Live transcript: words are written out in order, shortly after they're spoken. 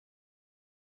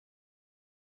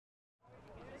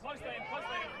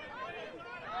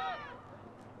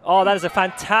Oh, that is a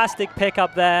fantastic pick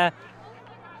up there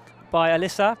by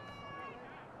Alyssa.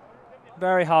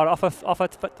 Very hard, off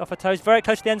her toes, very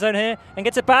close to the end zone here, and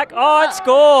gets it back. Oh, and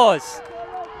scores!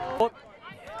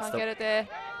 Can't get it there.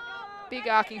 Big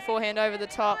arcing forehand over the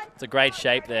top. It's a great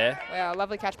shape there. Wow,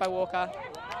 lovely catch by Walker.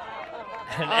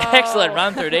 An excellent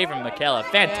run through D from Michaela.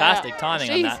 Fantastic timing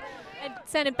on that. And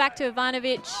send it back to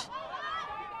Ivanovic.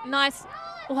 Nice.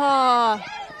 Whoa.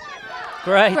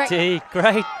 Great D,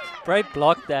 great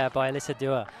block there by Alyssa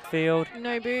Dua. Field.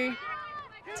 Nobu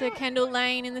to Kendall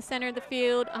Lane in the center of the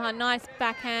field. Nice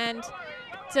backhand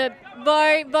to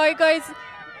Vo. Vo goes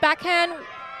backhand.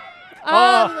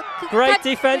 Great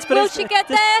defense, but will she get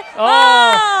there?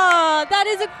 Oh, that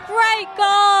is a great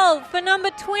goal for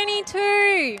number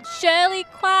 22, Shirley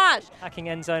Quash. Hacking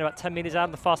end zone about 10 meters out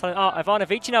on the far side. Oh,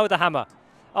 Ivanovic now with the hammer.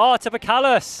 Oh, to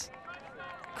Bacalus.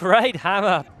 Great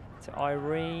hammer to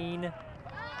Irene.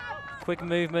 Quick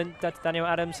movement. That's Daniel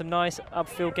Adams. Some nice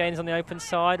upfield gains on the open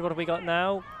side. What have we got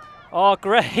now? Oh,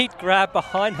 great grab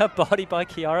behind her body by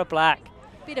Kiara Black.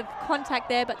 Bit of contact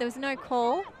there, but there was no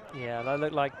call. Yeah, that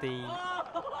looked like the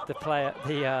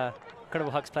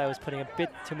Incredible Hugs player was putting a bit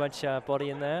too much body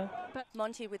in there. But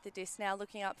Monty with the disc now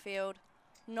looking upfield.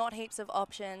 Not heaps of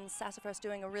options. Sassafras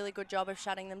doing a really good job of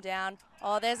shutting them down.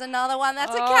 Oh, there's another one.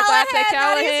 That's a Callahan. That's a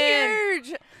Callahan. That is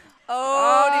huge.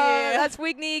 Oh, dear. That's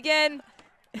Wigney again.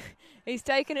 He's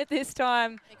taken it this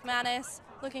time. McManus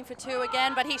looking for two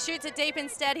again, but he shoots it deep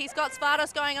instead. He's got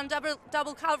Spartos going on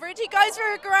double coverage. He goes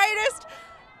for a greatest.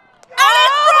 And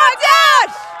it's brought down!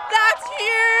 That's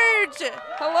huge!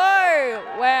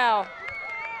 Hello! Wow.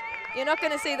 You're not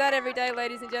going to see that every day,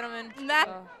 ladies and gentlemen.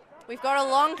 We've got a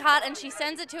long cut, and she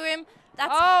sends it to him.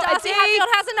 That's Darcy Hatfield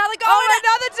has another goal. Oh,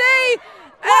 another D!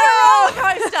 What a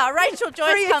roller coaster. Rachel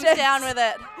Joyce comes down with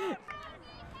it.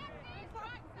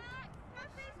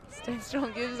 Steve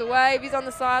Strong gives a wave. He's on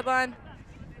the sideline.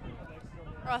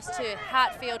 Cross to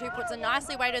Hatfield, who puts a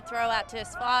nicely weighted throw out to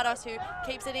Spartos, who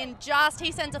keeps it in just.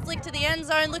 He sends a flick to the end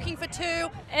zone, looking for two.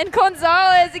 And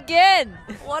Gonzalez again.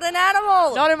 What an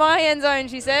animal. Not in my end zone,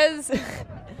 she says.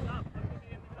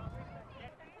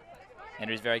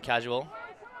 Andrew's very casual.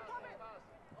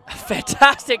 A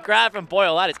fantastic grab from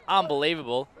Boyle. That is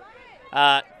unbelievable.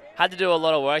 Had to do a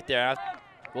lot of work there.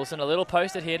 Wilson a little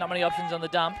posted here. Not many options on the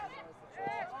dump.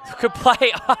 Good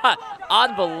play.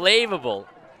 Unbelievable.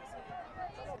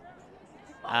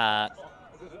 That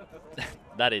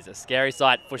is a scary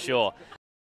sight for sure.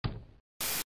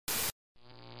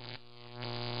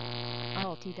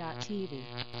 Alti.tv